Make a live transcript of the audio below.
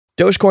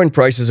Dogecoin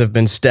prices have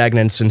been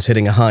stagnant since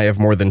hitting a high of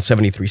more than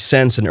 73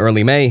 cents in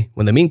early May,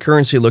 when the meme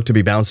currency looked to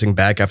be bouncing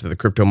back after the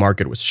crypto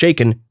market was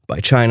shaken by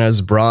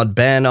China's broad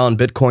ban on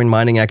Bitcoin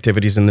mining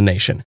activities in the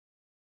nation.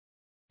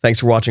 Thanks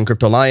for watching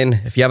Crypto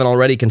Lion. If you haven't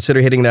already, consider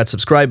hitting that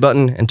subscribe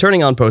button and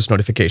turning on post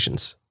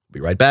notifications.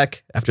 We'll be right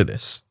back after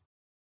this.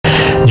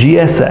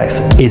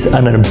 GSX is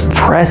an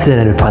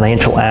unprecedented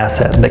financial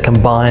asset that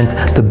combines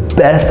the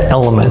best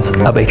elements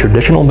of a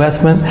traditional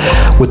investment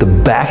with the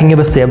backing of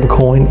a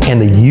stablecoin and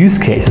the use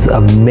cases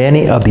of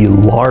many of the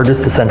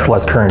largest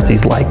decentralized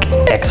currencies like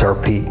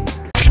XRP.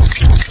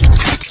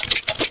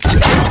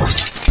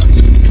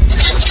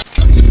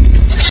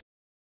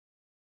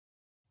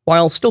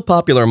 While still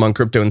popular among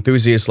crypto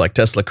enthusiasts like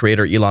Tesla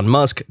creator Elon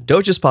Musk,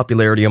 Doge's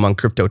popularity among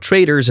crypto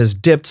traders has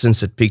dipped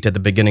since it peaked at the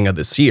beginning of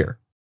this year.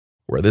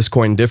 Where this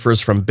coin differs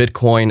from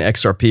Bitcoin,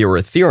 XRP, or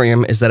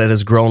Ethereum is that it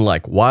has grown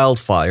like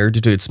wildfire due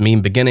to its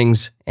meme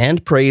beginnings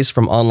and praise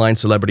from online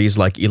celebrities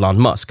like Elon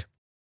Musk.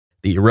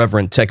 The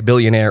irreverent tech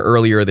billionaire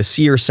earlier this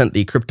year sent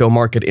the crypto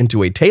market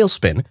into a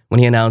tailspin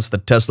when he announced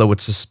that Tesla would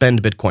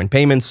suspend Bitcoin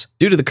payments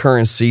due to the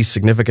currency's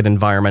significant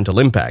environmental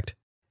impact.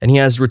 And he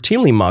has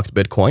routinely mocked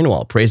Bitcoin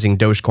while praising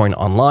Dogecoin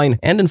online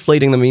and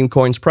inflating the meme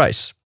coin's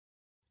price.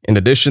 In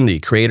addition, the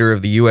creator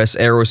of the US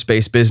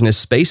aerospace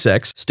business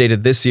SpaceX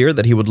stated this year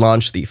that he would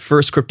launch the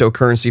first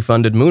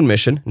cryptocurrency-funded moon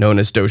mission, known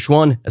as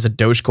DOGE1, as a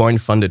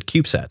Dogecoin-funded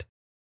CubeSat.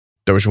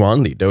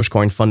 DOGE1, the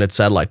Dogecoin-funded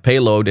satellite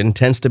payload,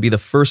 intends to be the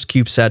first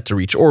CubeSat to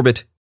reach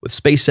orbit, with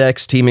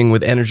SpaceX teaming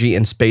with energy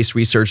and space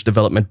research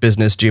development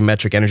business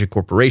Geometric Energy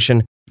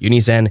Corporation,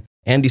 Unizen,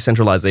 and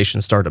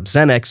decentralization startup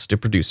ZenX to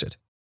produce it.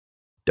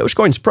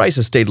 Dogecoin's price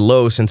has stayed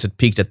low since it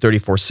peaked at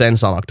 34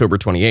 cents on October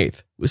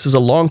 28th. This is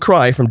a long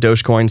cry from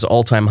Dogecoin's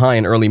all-time high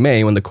in early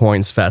May when the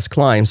coin's fast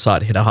climb saw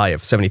it hit a high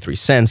of 73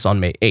 cents on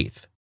May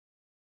 8th.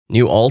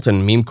 New alt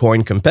and meme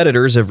coin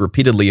competitors have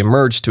repeatedly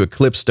emerged to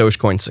eclipse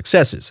Dogecoin's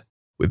successes,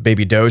 with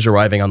Baby Doge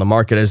arriving on the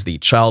market as the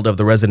child of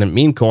the resident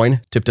meme coin,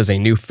 tipped as a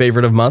new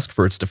favorite of Musk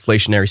for its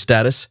deflationary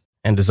status,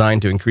 and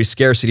designed to increase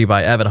scarcity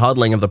by avid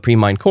hodling of the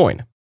pre-mined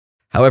coin.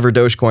 However,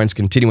 Dogecoin's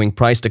continuing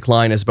price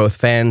decline has both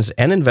fans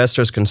and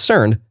investors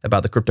concerned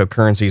about the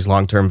cryptocurrency's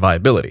long-term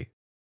viability.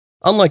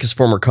 Unlike his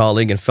former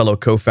colleague and fellow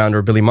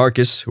co-founder Billy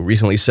Marcus, who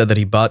recently said that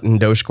he bought in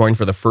Dogecoin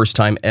for the first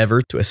time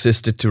ever to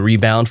assist it to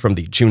rebound from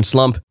the June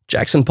slump,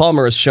 Jackson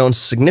Palmer has shown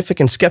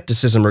significant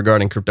skepticism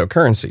regarding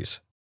cryptocurrencies.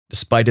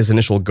 Despite his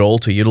initial goal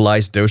to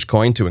utilize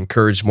Dogecoin to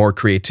encourage more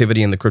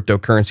creativity in the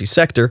cryptocurrency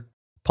sector,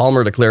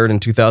 Palmer declared in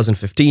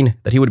 2015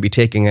 that he would be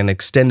taking an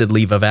extended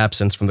leave of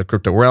absence from the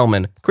crypto realm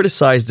and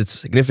criticized its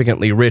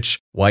significantly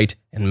rich, white,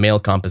 and male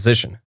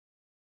composition.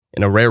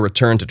 In a rare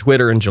return to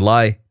Twitter in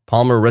July,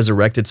 Palmer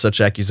resurrected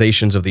such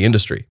accusations of the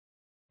industry.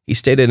 He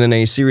stated in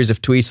a series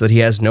of tweets that he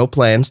has no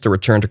plans to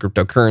return to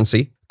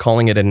cryptocurrency,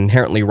 calling it an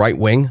inherently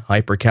right-wing,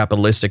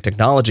 hyper-capitalistic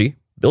technology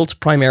built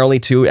primarily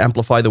to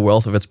amplify the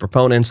wealth of its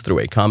proponents through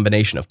a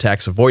combination of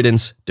tax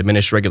avoidance,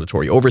 diminished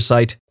regulatory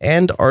oversight,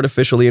 and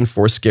artificially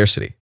enforced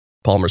scarcity.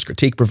 Palmer's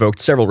critique provoked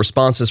several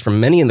responses from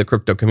many in the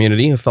crypto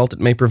community who felt it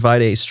may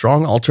provide a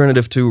strong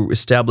alternative to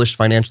established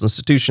financial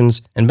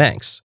institutions and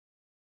banks.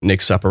 Nick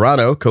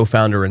Saporano,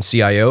 co-founder and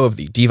CIO of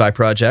the DeFi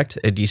project,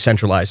 a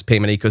decentralized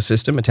payment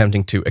ecosystem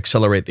attempting to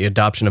accelerate the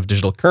adoption of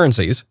digital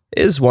currencies,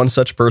 is one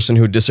such person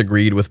who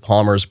disagreed with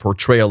Palmer's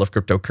portrayal of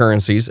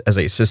cryptocurrencies as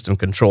a system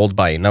controlled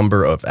by a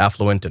number of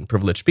affluent and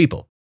privileged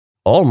people.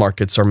 All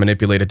markets are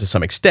manipulated to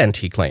some extent,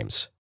 he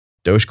claims.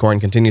 Dogecoin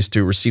continues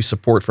to receive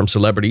support from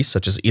celebrities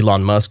such as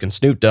Elon Musk and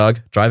Snoop Dogg,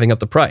 driving up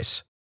the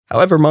price.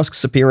 However,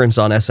 Musk's appearance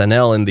on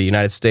SNL in the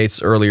United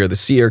States earlier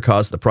this year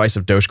caused the price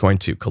of Dogecoin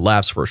to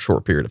collapse for a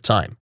short period of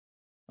time.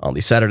 On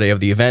the Saturday of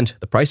the event,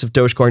 the price of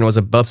Dogecoin was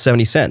above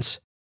 70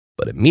 cents,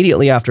 but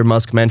immediately after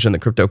Musk mentioned the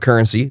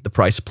cryptocurrency, the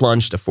price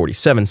plunged to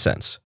 47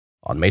 cents.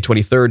 On May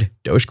 23rd,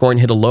 Dogecoin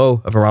hit a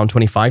low of around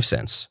 25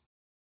 cents.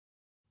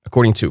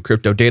 According to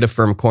crypto data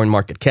firm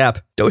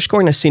CoinMarketCap,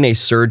 Dogecoin has seen a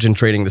surge in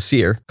trading this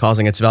year,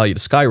 causing its value to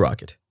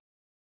skyrocket.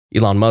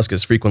 Elon Musk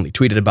has frequently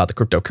tweeted about the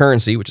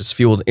cryptocurrency, which has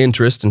fueled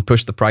interest and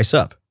pushed the price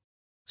up.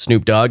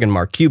 Snoop Dogg and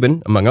Mark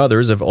Cuban, among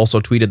others, have also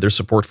tweeted their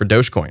support for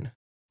Dogecoin.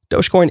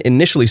 Dogecoin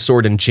initially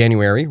soared in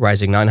January,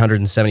 rising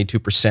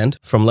 972%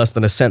 from less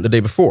than a cent the day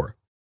before.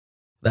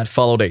 That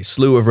followed a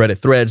slew of Reddit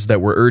threads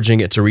that were urging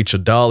it to reach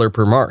 $1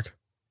 per mark.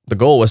 The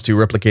goal was to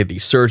replicate the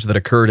surge that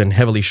occurred in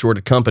heavily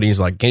shorted companies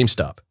like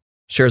GameStop.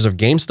 Shares of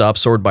GameStop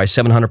soared by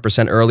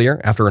 700%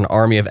 earlier after an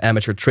army of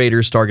amateur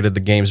traders targeted the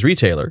game's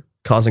retailer,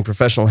 causing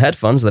professional hedge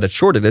funds that had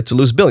shorted it to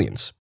lose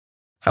billions.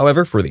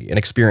 However, for the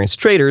inexperienced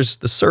traders,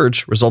 the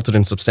surge resulted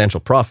in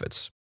substantial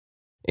profits.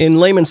 In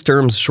layman's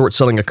terms, short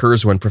selling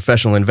occurs when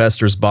professional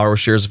investors borrow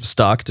shares of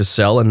stock to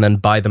sell and then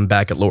buy them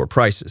back at lower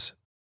prices.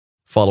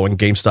 Following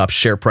GameStop's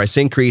share price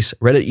increase,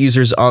 Reddit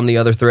users on the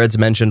other threads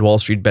mentioned Wall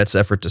Street Bet's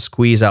effort to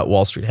squeeze out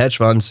Wall Street hedge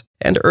funds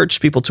and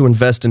urged people to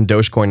invest in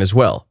Dogecoin as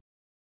well.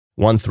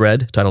 One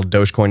thread, titled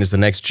Dogecoin is the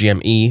next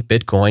GME,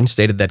 Bitcoin,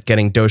 stated that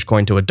getting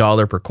Dogecoin to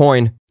 $1 per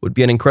coin would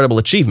be an incredible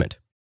achievement.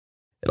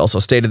 It also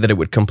stated that it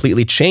would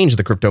completely change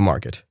the crypto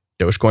market,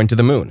 Dogecoin to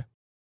the moon.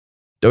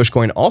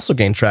 Dogecoin also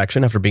gained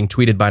traction after being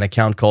tweeted by an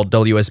account called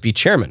WSB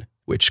Chairman,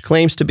 which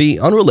claims to be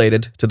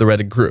unrelated to the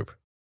Reddit group.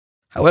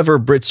 However,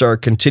 Brits are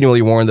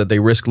continually warned that they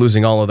risk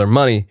losing all of their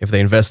money if they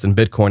invest in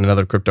Bitcoin and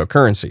other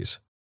cryptocurrencies.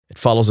 It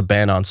follows a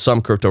ban on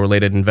some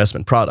crypto-related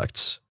investment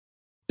products.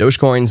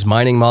 Dogecoin's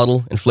mining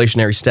model,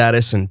 inflationary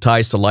status, and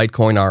ties to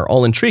Litecoin are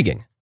all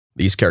intriguing.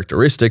 These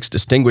characteristics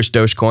distinguish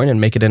Dogecoin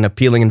and make it an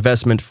appealing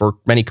investment for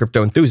many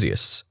crypto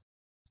enthusiasts.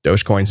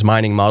 Dogecoin's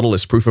mining model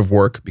is proof of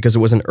work because it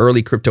was an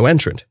early crypto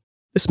entrant.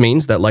 This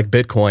means that, like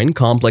Bitcoin,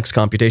 complex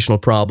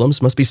computational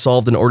problems must be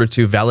solved in order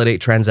to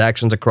validate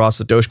transactions across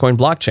the Dogecoin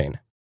blockchain.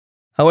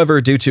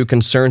 However, due to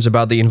concerns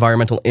about the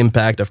environmental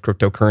impact of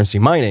cryptocurrency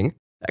mining,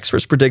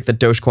 experts predict that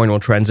Dogecoin will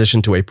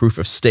transition to a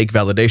proof-of-stake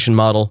validation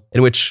model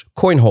in which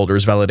coin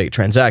holders validate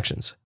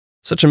transactions.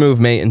 Such a move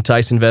may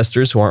entice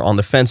investors who are on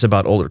the fence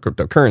about older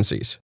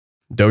cryptocurrencies.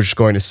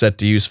 Dogecoin is set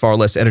to use far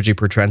less energy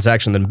per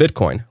transaction than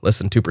Bitcoin, less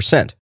than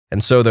 2%,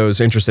 and so those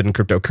interested in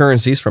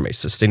cryptocurrencies from a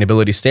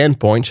sustainability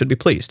standpoint should be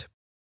pleased.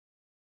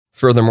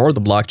 Furthermore,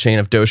 the blockchain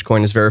of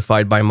Dogecoin is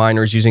verified by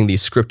miners using the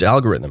Scrypt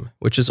algorithm,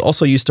 which is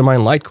also used to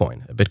mine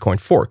Litecoin, a Bitcoin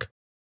fork.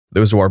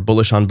 Those who are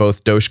bullish on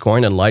both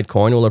Dogecoin and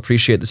Litecoin will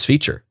appreciate this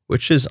feature,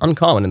 which is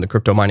uncommon in the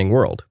crypto mining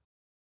world.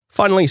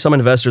 Finally, some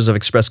investors have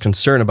expressed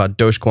concern about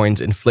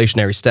Dogecoin's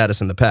inflationary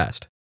status in the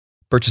past.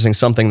 Purchasing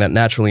something that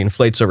naturally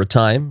inflates over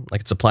time,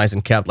 like its supply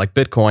isn't capped like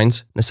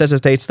Bitcoin's,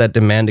 necessitates that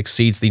demand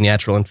exceeds the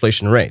natural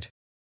inflation rate.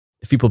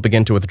 If people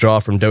begin to withdraw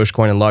from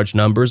Dogecoin in large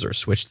numbers or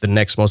switch to the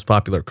next most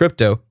popular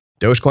crypto,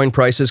 Dogecoin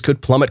prices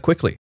could plummet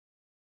quickly.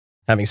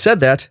 Having said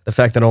that, the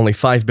fact that only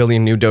 5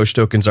 billion new Doge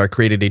tokens are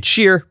created each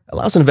year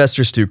allows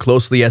investors to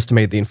closely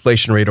estimate the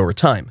inflation rate over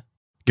time.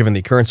 Given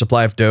the current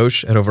supply of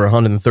Doge at over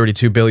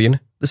 132 billion,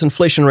 this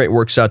inflation rate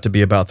works out to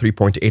be about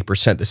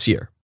 3.8% this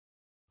year.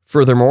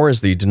 Furthermore,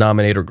 as the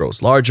denominator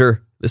grows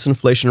larger, this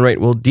inflation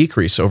rate will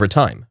decrease over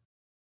time.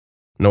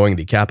 Knowing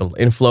the capital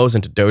inflows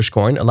into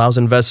Dogecoin allows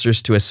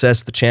investors to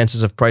assess the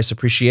chances of price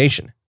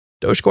appreciation.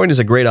 Dogecoin is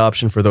a great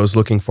option for those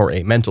looking for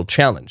a mental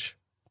challenge.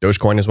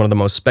 Dogecoin is one of the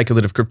most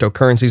speculative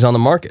cryptocurrencies on the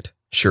market.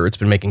 Sure, it's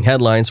been making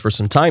headlines for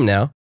some time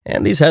now,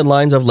 and these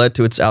headlines have led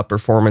to its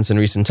outperformance in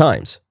recent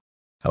times.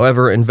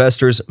 However,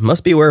 investors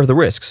must be aware of the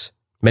risks.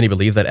 Many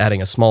believe that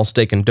adding a small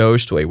stake in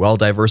Doge to a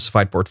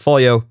well-diversified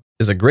portfolio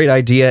is a great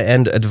idea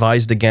and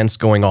advised against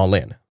going all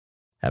in.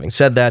 Having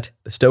said that,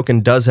 this token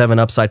does have an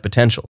upside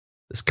potential.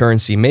 This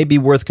currency may be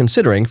worth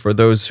considering for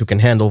those who can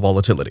handle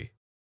volatility.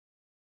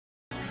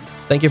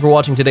 Thank you for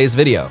watching today's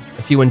video.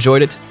 If you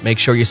enjoyed it, make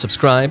sure you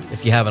subscribe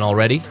if you haven't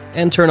already,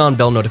 and turn on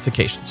bell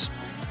notifications.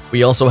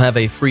 We also have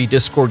a free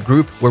Discord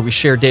group where we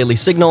share daily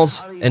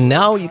signals, and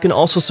now you can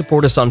also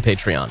support us on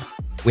Patreon.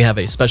 We have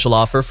a special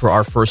offer for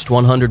our first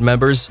 100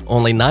 members,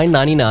 only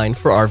 $9.99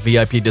 for our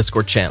VIP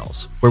Discord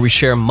channels, where we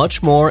share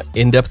much more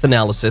in-depth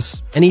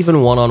analysis and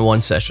even one-on-one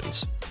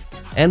sessions.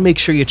 And make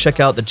sure you check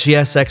out the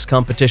GSX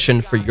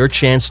competition for your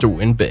chance to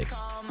win big.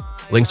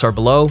 Links are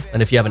below,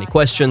 and if you have any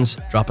questions,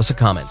 drop us a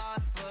comment.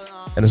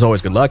 And as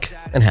always, good luck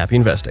and happy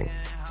investing.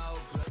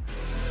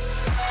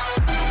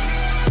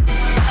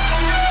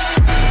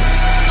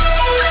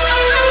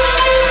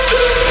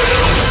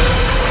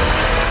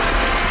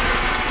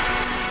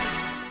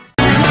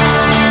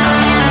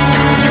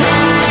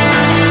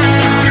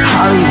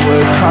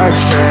 Hollywood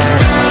Carson.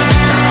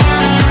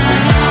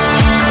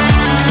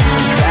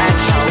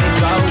 That's how it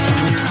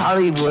goes.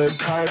 Hollywood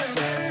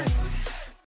Carson.